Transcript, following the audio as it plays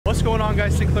What's going on,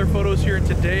 guys? Sinclair Photos here, and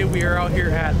today we are out here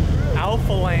at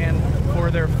ALPHALAND for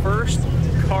their first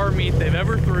car meet they've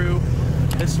ever threw.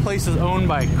 This place is owned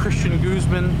by Christian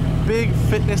Guzman, big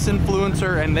fitness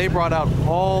influencer, and they brought out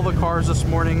all the cars this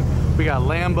morning. We got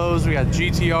Lambos, we got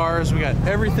GTRs, we got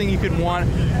everything you could want,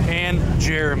 and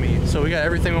Jeremy. So we got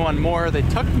everything we want and more. They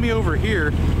tucked me over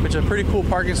here, which is a pretty cool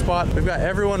parking spot. We've got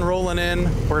everyone rolling in.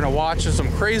 We're gonna watch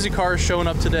some crazy cars showing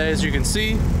up today. As you can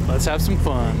see, let's have some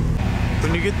fun.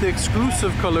 When you get the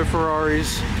exclusive color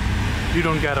Ferraris, you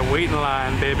don't gotta wait in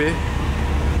line, baby.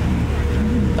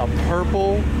 The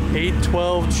purple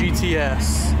 812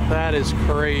 GTS. That is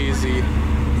crazy.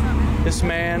 This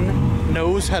man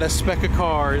knows how to spec a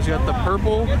car. He's got the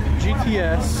purple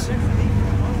GTS.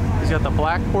 He's got the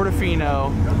black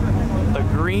Portofino, the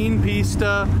green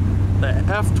Pista, the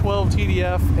F12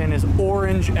 TDF, and his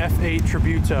orange F8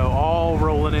 Tributo, all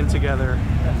rolling in together.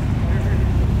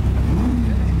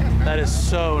 That is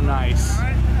so nice.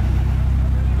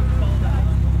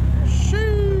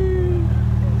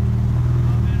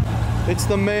 It's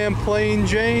the man Plain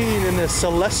Jane in the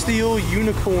Celestial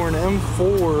Unicorn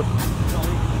M4.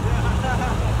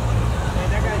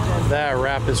 That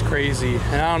wrap is crazy.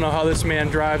 And I don't know how this man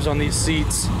drives on these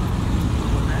seats.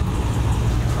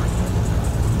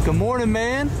 Good morning,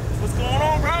 man. What's going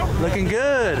on, bro? Looking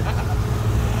good.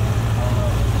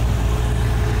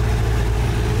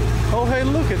 Oh, hey,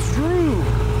 look, it's Drew.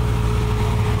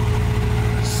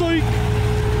 Psych.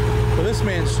 Well, this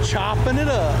man's chopping it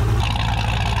up.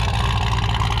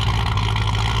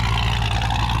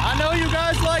 I know you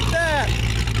guys like that.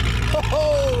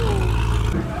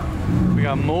 Oh, we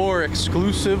got more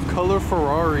exclusive color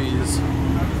Ferraris.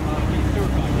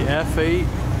 The F8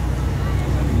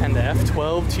 and the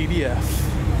F12 TDF.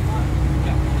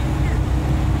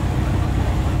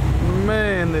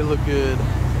 Man, they look good.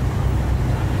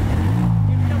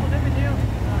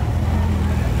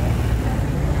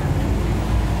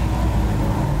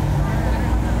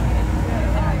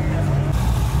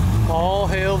 All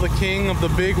hail the king of the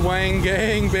Big Wang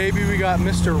gang, baby. We got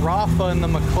Mr. Rafa in the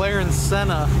McLaren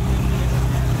Senna.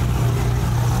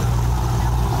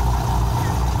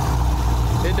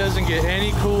 It doesn't get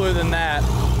any cooler than that.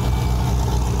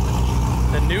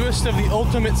 The newest of the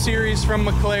Ultimate Series from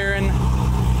McLaren.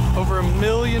 Over $1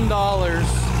 million.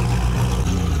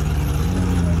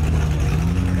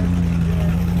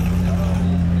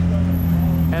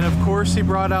 And of course, he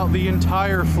brought out the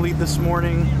entire fleet this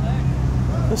morning.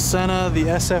 The Senna, the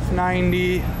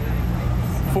SF90,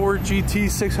 Ford GT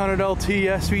 600 LT,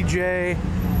 SVJ,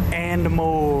 and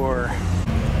more.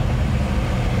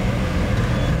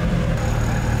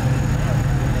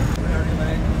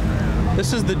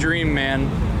 This is the dream, man.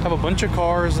 Have a bunch of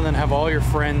cars and then have all your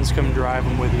friends come drive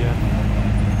them with you.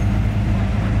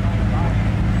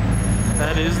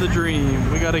 That is the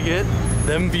dream. We gotta get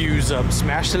them views up.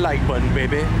 Smash the like button,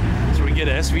 baby, so we can get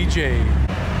an SVJ.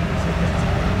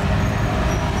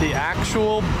 The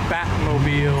actual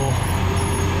Batmobile.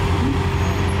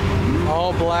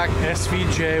 All black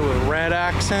SVJ with red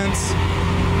accents.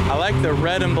 I like the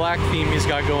red and black theme he's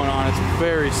got going on. It's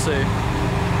very sick.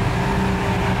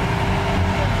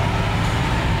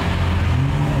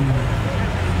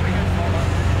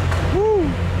 Woo!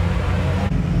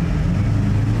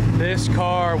 This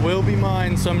car will be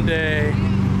mine someday.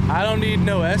 I don't need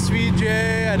no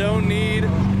SVJ. I don't need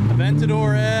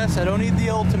Aventador S. I don't need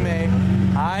the Ultimate.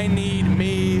 I need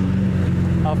me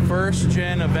a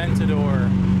first-gen Aventador.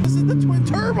 This is the twin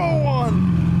turbo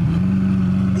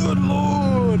one. Good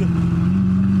Lord.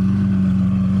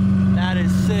 That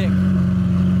is sick.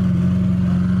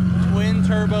 Twin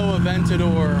turbo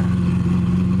Aventador.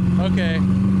 Okay,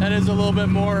 that is a little bit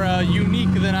more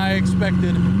unique than I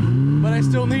expected, but I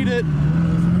still need it.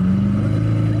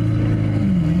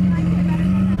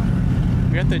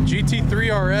 We got the GT3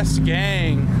 RS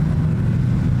gang.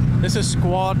 This is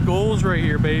squad goals right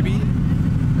here, baby.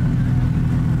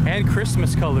 And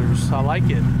Christmas colors. I like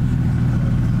it.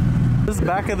 This is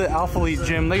back of the ALPHALAND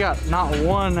gym. They got not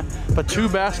one, but 2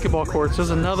 basketball courts.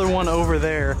 There's another one over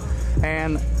there.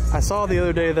 And I saw the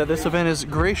other day that this event is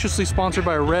graciously sponsored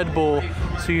by Red Bull.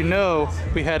 So you know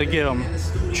we had to get them.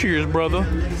 Cheers, brother.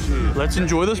 Let's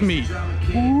enjoy this meet.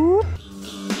 Woo.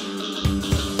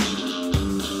 Come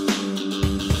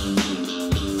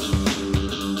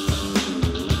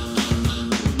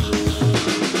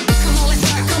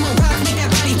on, rock, make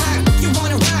that body rock.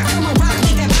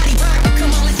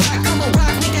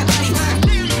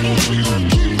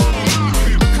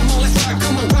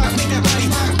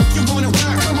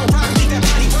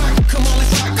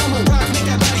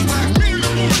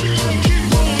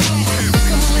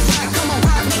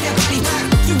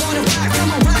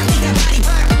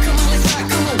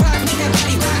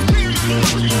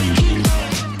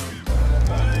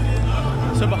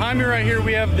 right here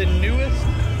we have the newest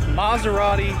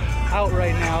Maserati out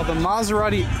right now, the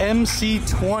Maserati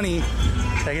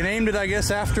MC20. They named it, I guess,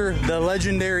 after the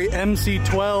legendary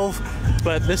MC12,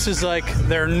 but this is like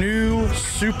their new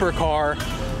supercar.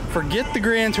 Forget the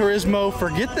Gran Turismo,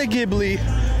 forget the Ghibli,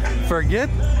 forget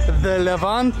the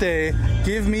Levante.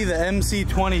 Give me the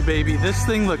MC20, baby. This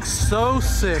thing looks so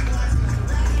sick.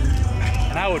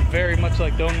 And I would very much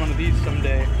like to own one of these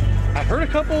someday. I've heard a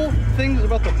couple things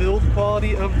about the build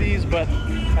quality of these, but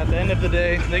at the end of the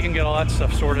day, they can get all that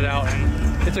stuff sorted out.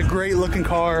 And it's a great looking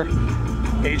car.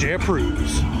 AJ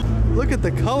approves. Look at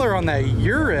the color on that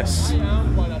Urus.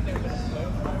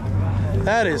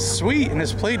 That is sweet, and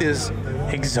his plate is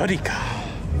Exotica.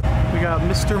 We got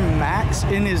Mr. Max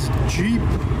in his Jeep.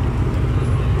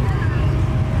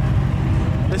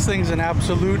 This thing's an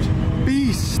absolute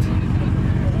beast.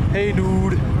 Hey,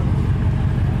 dude.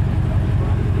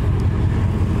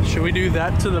 Should we do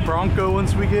that to the Bronco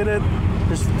once we get it?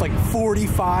 There's like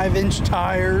 45-inch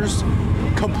tires,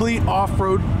 complete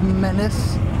off-road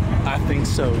menace. I think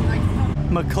so.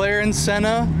 McLaren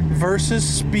Senna versus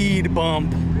Speed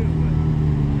Bump.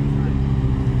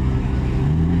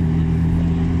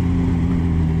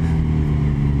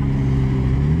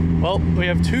 Well, we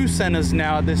have two Sennas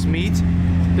now at this meet.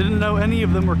 Didn't know any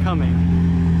of them were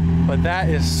coming, but that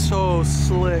is so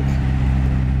slick.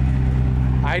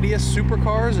 IDS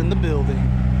Supercars in the building.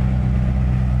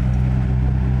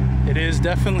 It is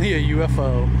definitely a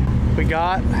UFO. We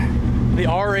got the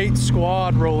R8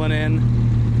 squad rolling in.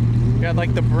 We got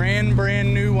like the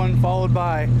brand new one, followed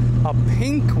by a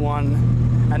pink one,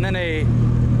 and then a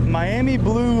Miami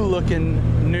blue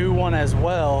looking new one as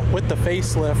well with the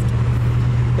facelift.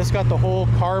 This got the whole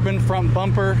carbon front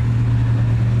bumper.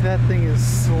 That thing is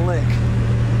slick.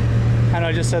 I know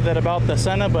I just said that about the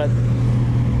Senna, but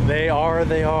they are.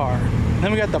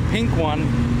 Then we got the pink one.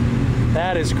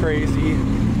 That is crazy.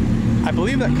 I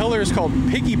believe that color is called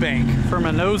Piggy Bank from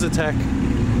a Nosatech,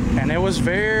 and it was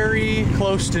very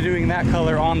close to doing that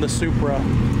color on the Supra.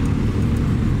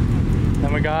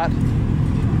 Then we got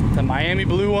the Miami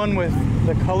blue one with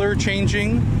the color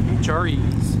changing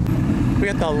HREs. We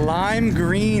got the lime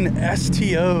green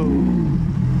STO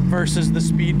versus the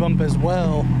Speed Bump as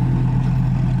well.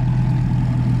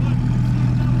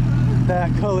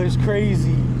 That color's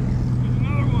crazy.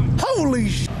 Holy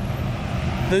sh!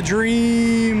 The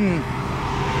Dream.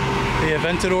 The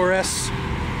Aventador S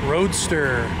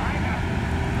Roadster.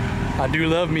 I do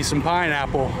love me some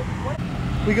pineapple.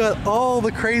 We got all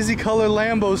the crazy color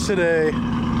Lambos today.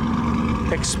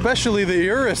 Especially the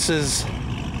Uruses.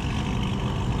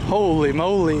 Holy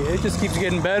moly, it just keeps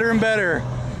getting better and better.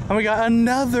 And we got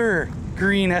another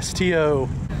green STO.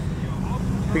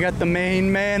 We got the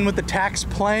main man with the tax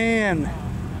plan.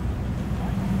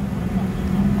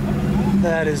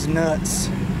 That is nuts.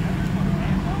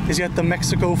 He's got the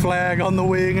Mexico flag on the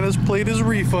wing and his plate is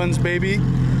refunds, baby.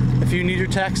 If you need your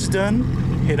taxes done,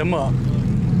 hit him up.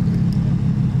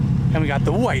 And we got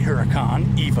the white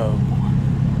Huracan Evo.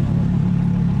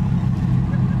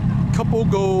 Couple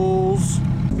goals.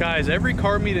 Guys, every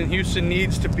car meet in Houston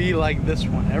needs to be like this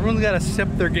one. Everyone's got to step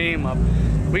their game up.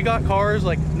 We got cars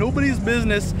like nobody's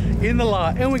business in the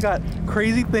lot, and we got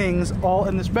crazy things all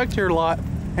in the spectator lot.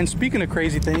 And speaking of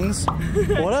crazy things,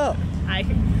 what up?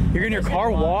 You're getting your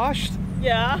car washed?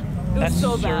 Yeah, it was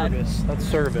so bad. That's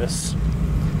service.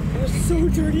 It was so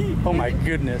dirty. Oh my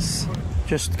goodness.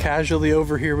 Just casually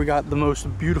over here, we got the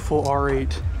most beautiful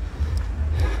R8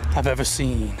 I've ever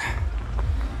seen.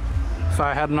 If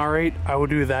I had an R8, I would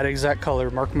do that exact color,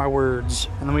 mark my words.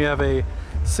 And then we have a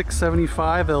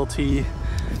 675 LT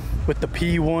with the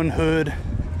P1 hood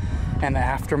and the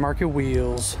aftermarket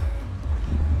wheels.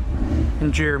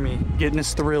 And Jeremy getting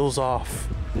his thrills off.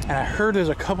 And I heard there's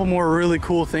a couple more really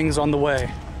cool things on the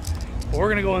way. But we're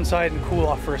gonna go inside and cool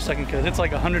off for a second because it's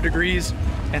like 100 degrees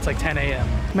and it's like 10 a.m.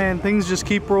 Man, things just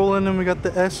keep rolling, and we got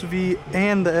the SV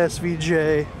and the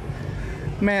SVJ.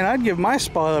 Man, I'd give my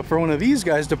spot up for one of these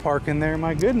guys to park in there.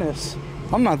 My goodness,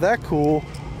 I'm not that cool.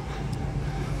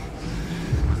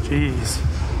 Jeez.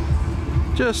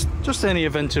 Just any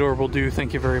Aventador will do,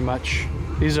 thank you very much.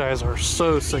 These guys are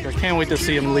so sick. I can't wait to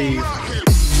see them leave.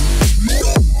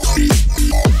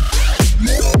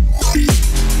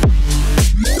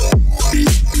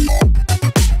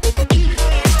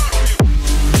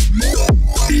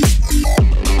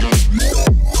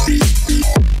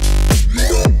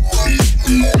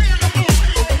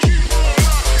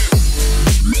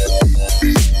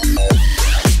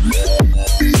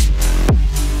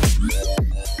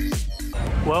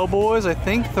 Well, boys, I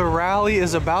think the rally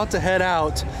is about to head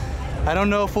out. I don't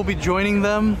know if we'll be joining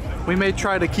them. We may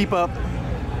try to keep up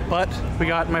But we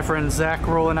got my friend Zach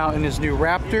rolling out in his new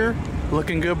Raptor.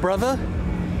 Looking good, brother.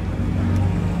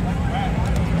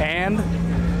 And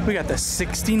we got the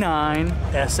 69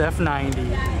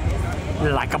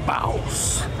 SF90. Like a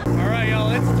boss. All right,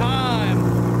 y'all, it's time.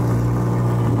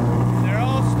 They're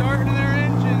all starting their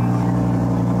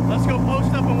engines. Let's go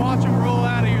post up and watch them roll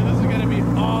out of here. This is gonna be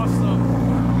awesome.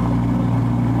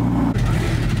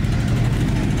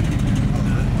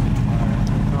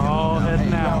 All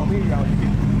heading out.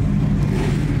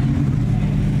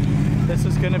 This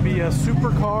is gonna be a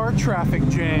supercar traffic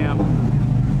jam.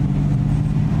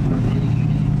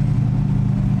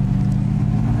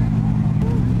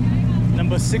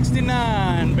 Number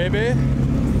 69, baby.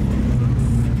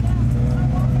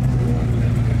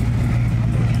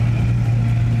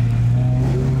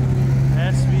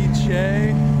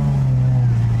 SVJ.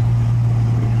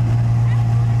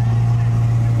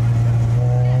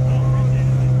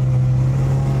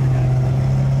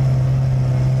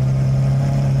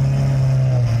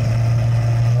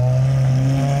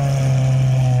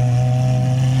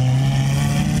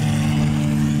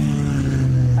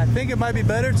 I think it might be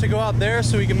better to go out there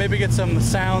so we can maybe get some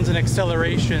sounds and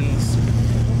accelerations.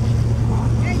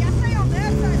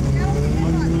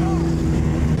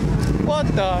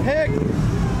 What the heck?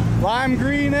 Lime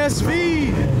green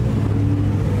SV.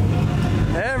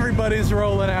 Everybody's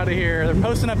rolling out of here. They're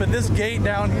posting up at this gate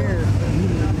down here.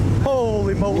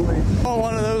 Holy moly. Oh,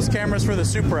 one of those cameras for the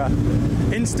Supra.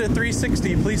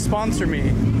 Insta360, please sponsor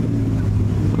me.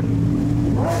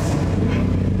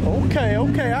 Okay,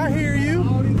 okay, I hear you.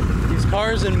 These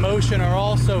cars in motion are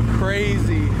all so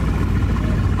crazy.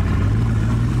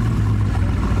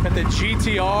 Got the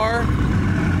GTR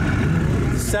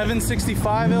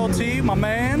 765 LT, my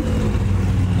man.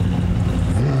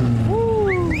 Woo.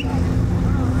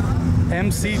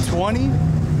 MC20.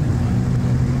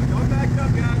 Go back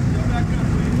up, guys. Go back up,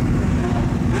 please.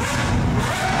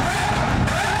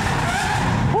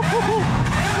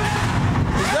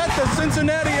 Is that the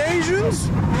Cincinnati Asians?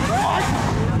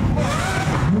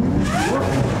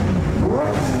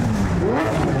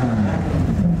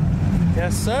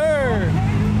 Yes, sir.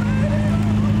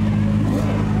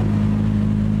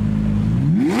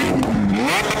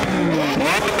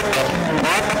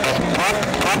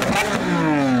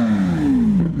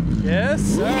 Yes,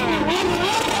 sir.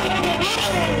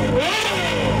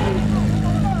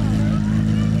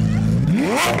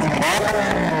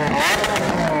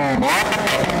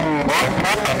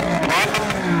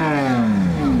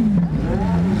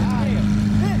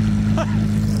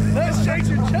 That shakes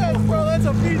your chest, bro. That's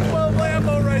a V12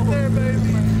 Lambo right there,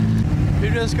 baby.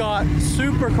 You just got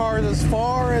supercars as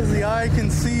far as the eye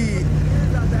can see.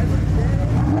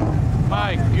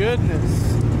 My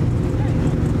goodness.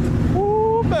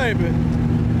 Woo, baby.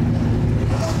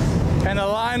 And the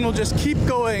line will just keep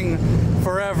going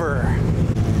forever.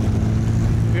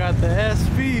 We got the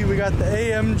SV, we got the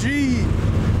AMG,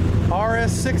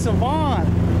 RS6 Avant.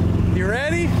 You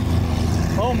ready?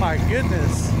 Oh my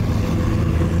goodness.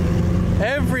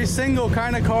 Every single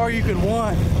kind of car you could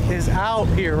want is out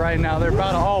here right now. They're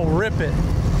about to all rip it.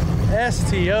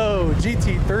 STO,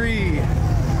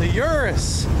 GT3, the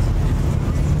Urus.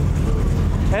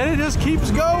 And it just keeps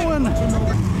going.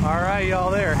 All right, y'all,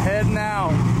 they're heading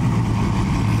out.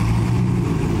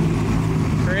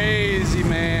 Crazy,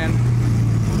 man.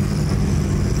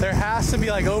 There has to be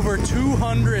like over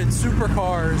 200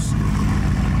 supercars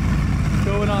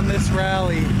going on this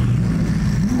rally.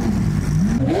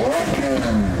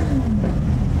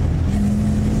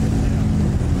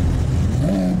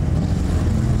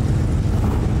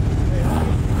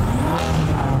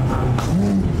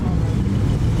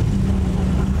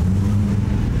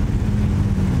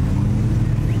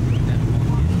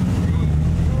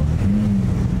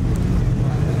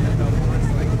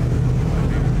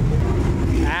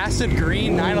 Acid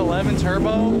green 911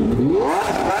 turbo.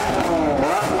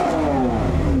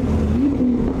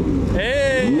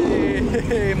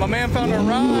 Hey, my man found a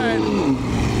ride.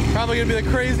 Probably gonna be the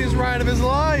craziest ride of his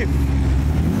life.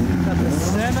 Got the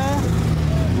Senna.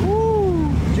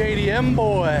 Woo, JDM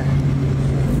boy.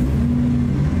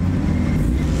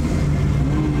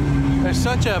 There's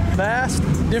such a vast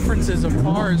differences of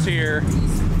cars here.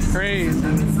 Crazy.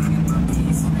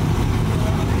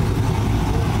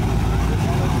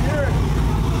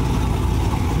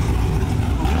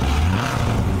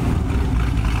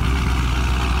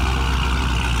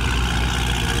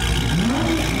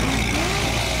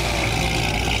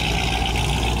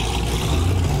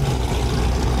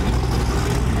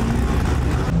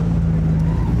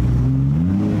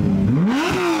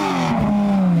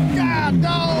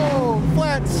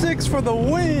 For the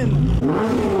win.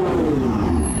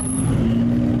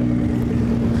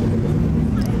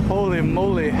 Holy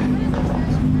moly.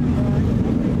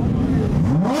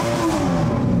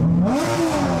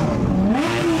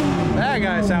 That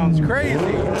guy sounds crazy.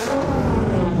 We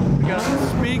got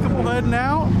Unspeakable heading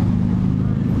out.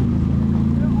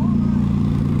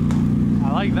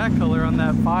 I like that color on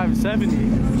that 570.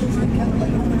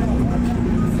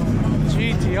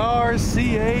 GTRs,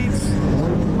 C8s,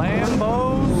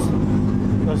 Lambos,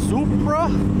 the Supra.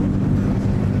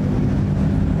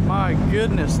 My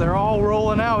goodness, they're all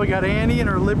rolling out. We got Annie in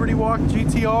her Liberty Walk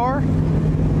GTR.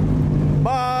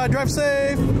 Bye, drive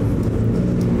safe.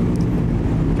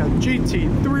 Got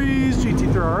GT3s,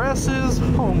 GT3 RSs.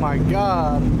 Oh my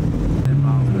God.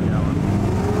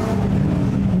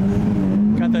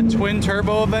 Got that twin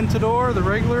turbo Aventador, the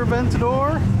regular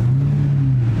Aventador.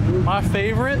 My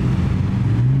favorite.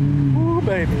 Ooh,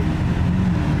 baby.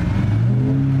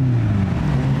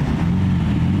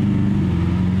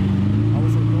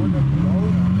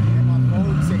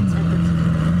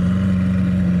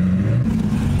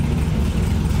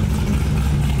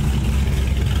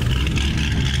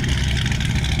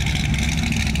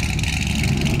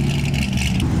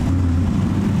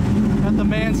 The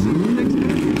man 660.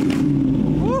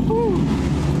 Woohoo!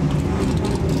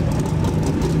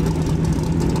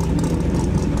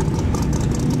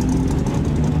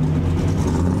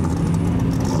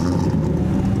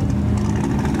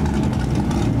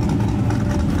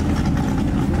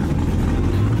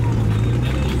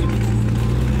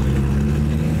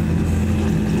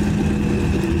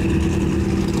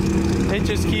 It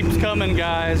just keeps coming,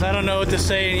 guys. I don't know what to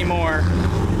say anymore.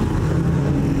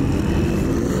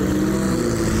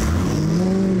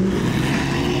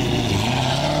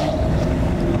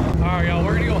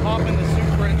 Hop in the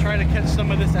Supra and try to catch some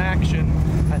of this action.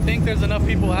 I think there's enough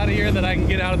people out of here that I can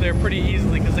get out of there pretty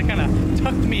easily because they kind of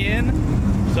tucked me in.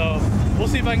 So we'll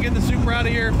see if I can get the Supra out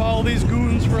of here, follow these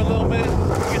goons for a little bit,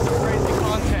 get some crazy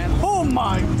content. Oh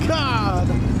my God!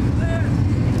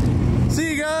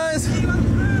 See you guys!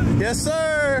 Yes,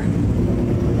 sir!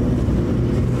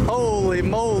 Holy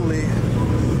moly!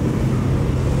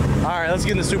 All right, let's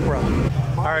get in the Supra.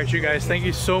 All right, you guys, thank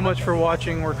you so much for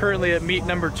watching. We're currently at meet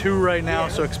number 2 right now,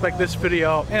 so expect this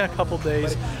video in a couple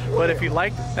days. But if you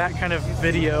liked that kind of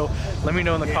video, let me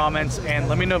know in the comments, and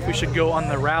let me know if we should go on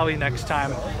the rally next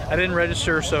time. I didn't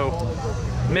register, so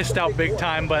missed out big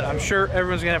time, but I'm sure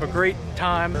everyone's gonna have a great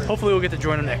time. Hopefully we'll get to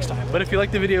join them next time. But if you like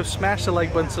the video, smash the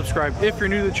like button, subscribe. If you're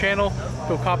new to the channel,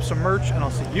 go cop some merch, and I'll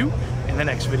see you in the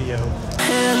next video.